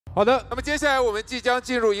好的，那么接下来我们即将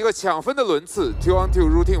进入一个抢分的轮次 2-on-2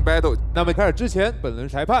 routine battle。那么开始之前，本轮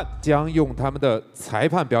裁判将用他们的裁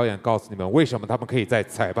判表演告诉你们为什么他们可以在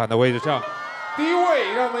裁判的位置上。第一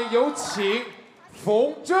位，让我们有请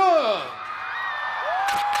冯正。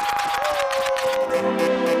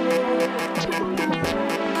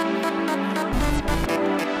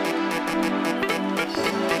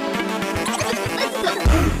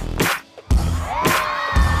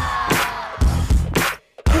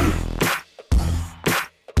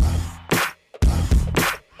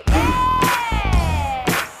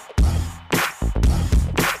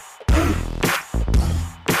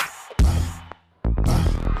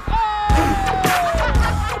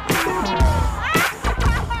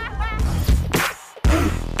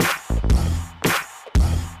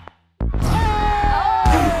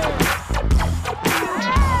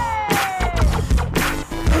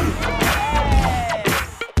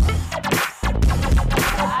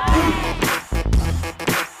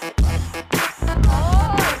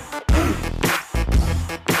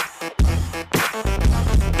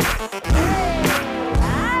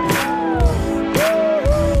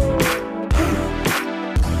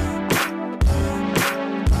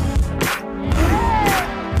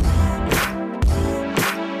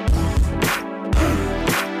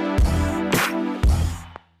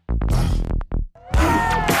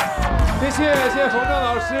谢谢冯正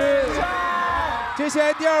老师。接下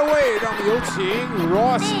来第二位，让我们有请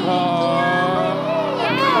Roscoe。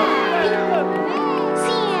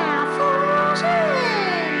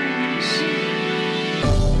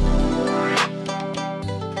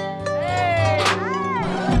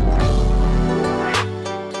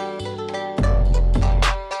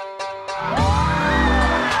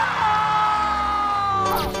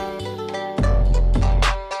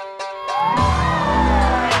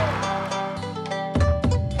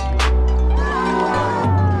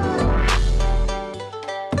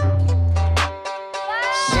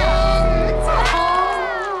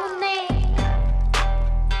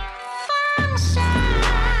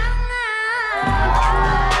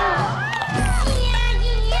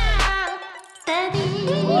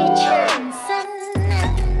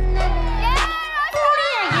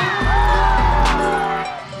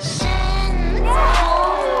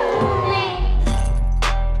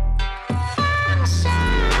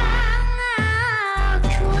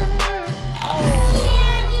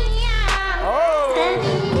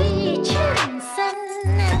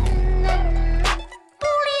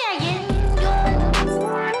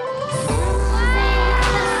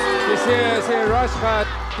 谢谢 Rashka。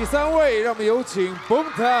第三位，让我们有请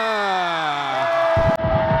Bonta。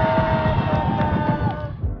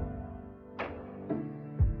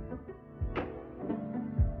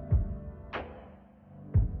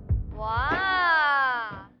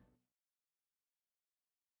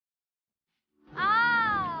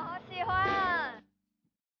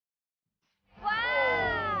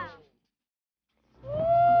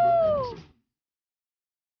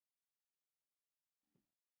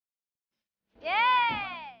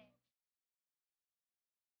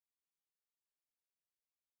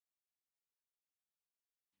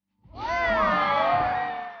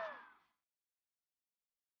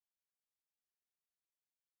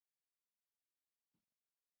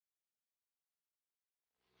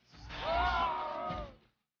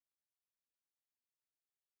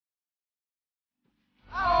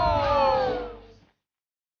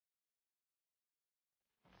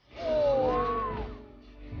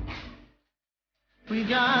 We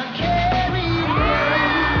got carried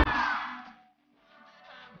away.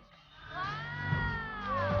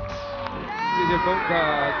 谢谢 Bonta。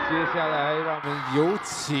接下来让我们有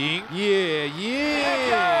请叶叶。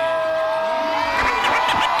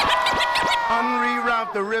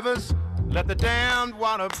Unreroute the rivers, let the damned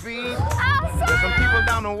water be. There's some people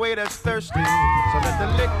down the way that's thirsty, so let the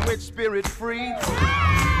liquid spirit free.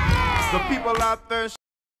 The people are thirsty.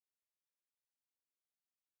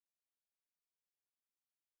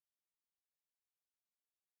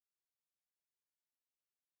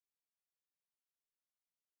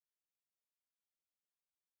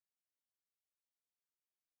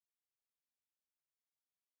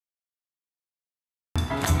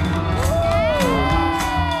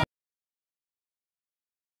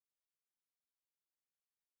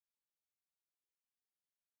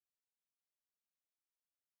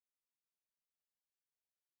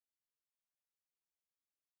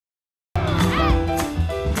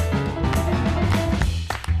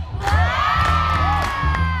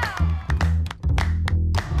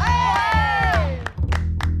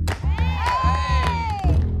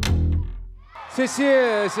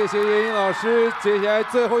谢谢叶英老师。接下来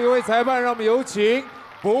最后一位裁判，让我们有请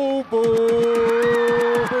布布。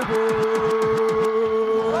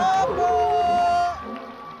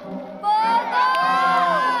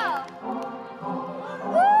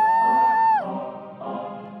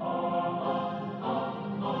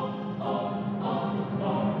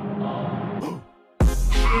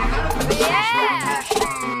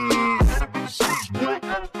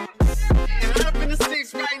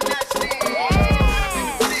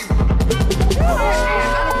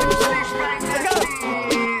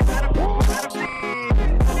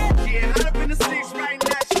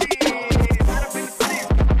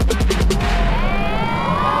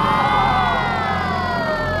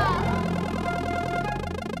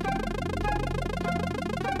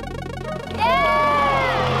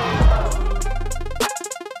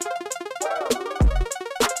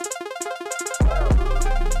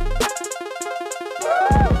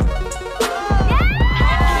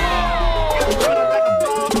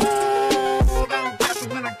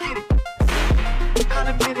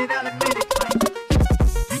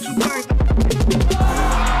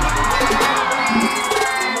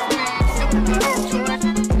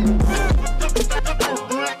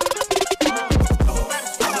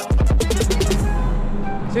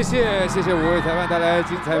谢谢5位裁判带来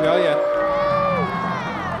精彩表演。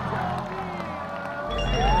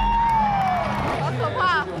好可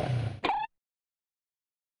怕！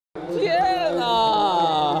天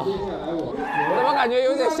哪！怎么感觉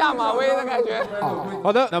有点下马威的感觉？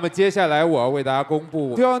好的，那么接下来我要为大家公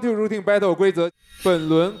布 T1T Routine Battle 规则。本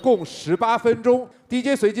轮共18分钟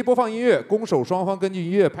 ，DJ 随机播放音乐，攻守双方根据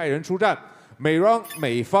音乐派人出战，每 round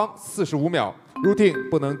每方45秒。 Routine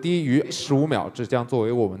不能低于15秒，这将作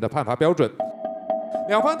为我们的判罚标准。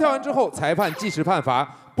两方跳完之后，裁判计时判罚，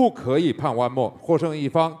不可以判one more。获胜一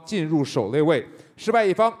方进入首类位，失败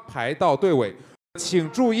一方排到队尾。请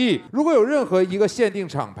注意，如果有任何一个限定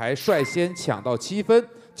厂牌率先抢到7分，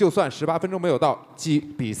就算18分钟没有到，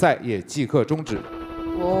比赛也即刻终止。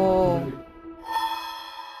哦。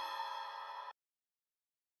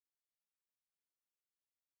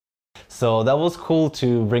 So that was cool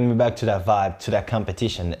to bring me back to that vibe, to that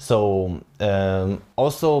competition. So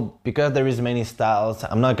also because there is many styles,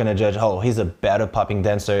 I'm not gonna judge, oh, he's a better popping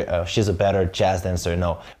dancer, she's a better jazz dancer,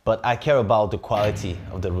 no. But I care about the quality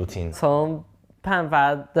of the routine. 从判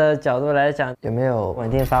罚的角度来講，有沒有穩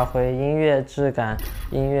定發揮、音樂質感、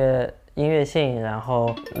音樂性，然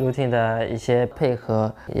後 routine 的一些配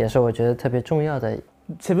合，也是我覺得特別重要的。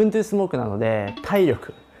72スモークなので体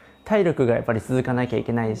力がやっぱり続かなきゃい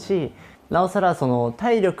けないし、なおさらその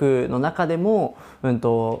体力の中でも、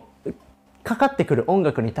かかってくる音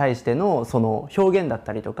楽に対してのその表現だっ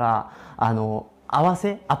たりとか、合わ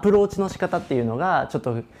せアプローチの仕方っていうのがちょっ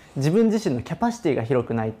と自分自身のキャパシティが広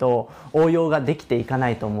くないと応用ができていかな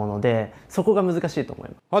いと思うので、そこが難しいと思い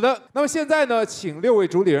ます。好的，那么现在呢，请6位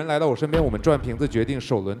主理人来到我身边，我们转瓶子决定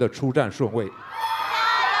首轮的出战顺位。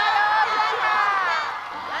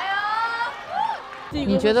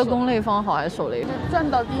 你觉得攻类方好还是守类方？站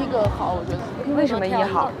到第一个好，我觉得。为什么1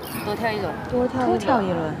好？多跳一轮。多跳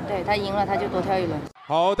一轮。对他赢了，他就多跳一轮。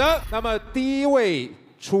好的，那么第一位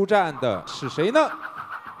出战的是谁呢？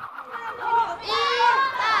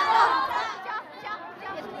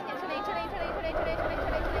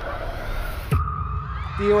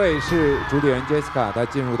第一位是主理人 Jessica， 她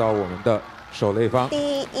进入到我们的守类方。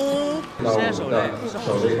第一。现在守类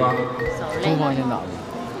方。中方先打。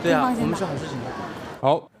对啊，我们是好事情。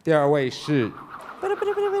 好，第二位是，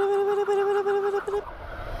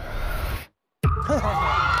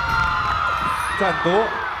赞多。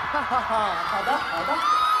好的。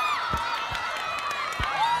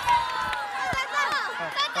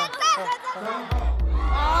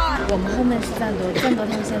我们后面是赞多他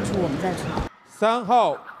们先出，我们再出。3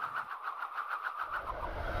号。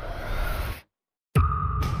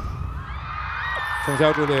程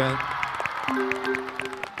潇主理人。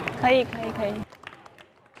可以。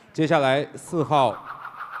接下来4号，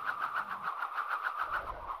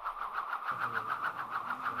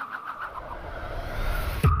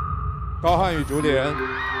高瀚宇主理人。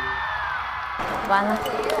完了。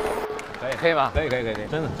可以吧？可以，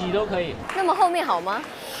真的，几都可以。那么后面好吗？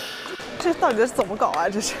这到底是怎么搞啊？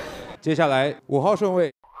这是。接下来5号顺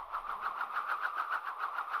位。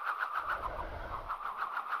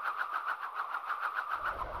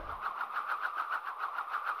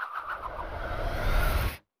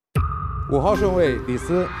 5号顺位李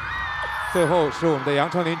斯，最后是我们的杨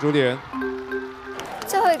丞琳主理人。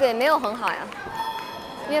最后一个也没有很好呀，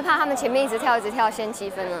因为怕他们前面一直跳，先7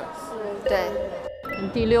分了。对。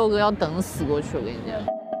第6个要等死过去，我跟你讲。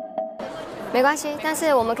没关系，但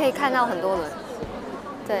是我们可以看到很多轮。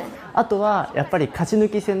对。あとはやっぱり勝ち抜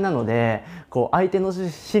き戦なので、こう相手の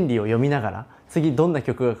心理を読みながら、次どんな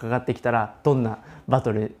曲がかかってきたらどんなバ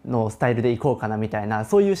トルのスタイルでいこうかなみたいな、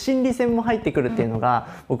そういう心理戦も入ってくるっていうのが、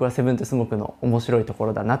僕はセブンテスモークの面白いとこ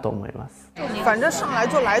ろだなと思います。反正上来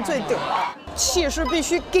就来最顶了，气势必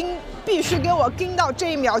须盯，必须给我盯到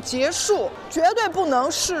这一秒结束，绝对不能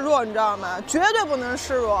示弱，你知道吗？绝对不能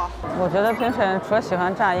示弱。我觉得评审除了喜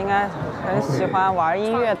欢炸，应该很喜欢玩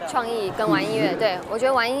音乐、创意跟玩音乐。对，我觉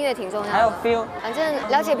得玩音乐挺重要的。还有 feel。反正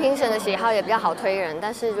了解评审的喜好也比较好推人，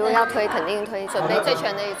但是如果要推，肯定推准备最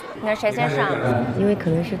全的一组。那谁先上？因为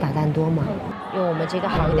可能是打蛋多嘛，用我们这个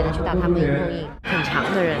好一点的去打他们硬碰硬，很长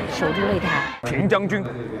的人守住擂台。平将军，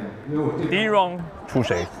第一 round 出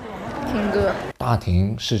谁？听歌。大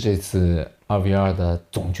庭是这次2v2的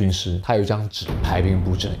总军师，他有一张纸排兵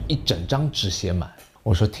布阵，一整张纸写满。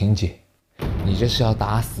我说婷姐，你这是要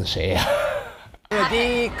打死谁呀？因为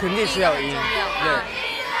第一肯定是要赢，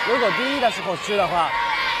对。如果第一的时候输的话，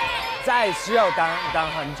再需要当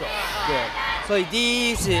很久，对。所以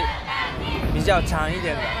第一是比较长一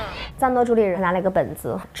点的。赞多助理人拿了一个本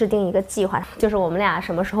子，制定一个计划，就是我们俩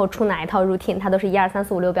什么时候出哪一套 routine， 他都是1、2、3、4、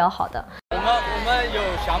5、6标好的。我们有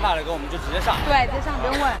想法了，跟我们就直接上。对，直接上不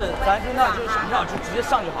用问。咱现在就是想上就直接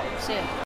上就好了。是。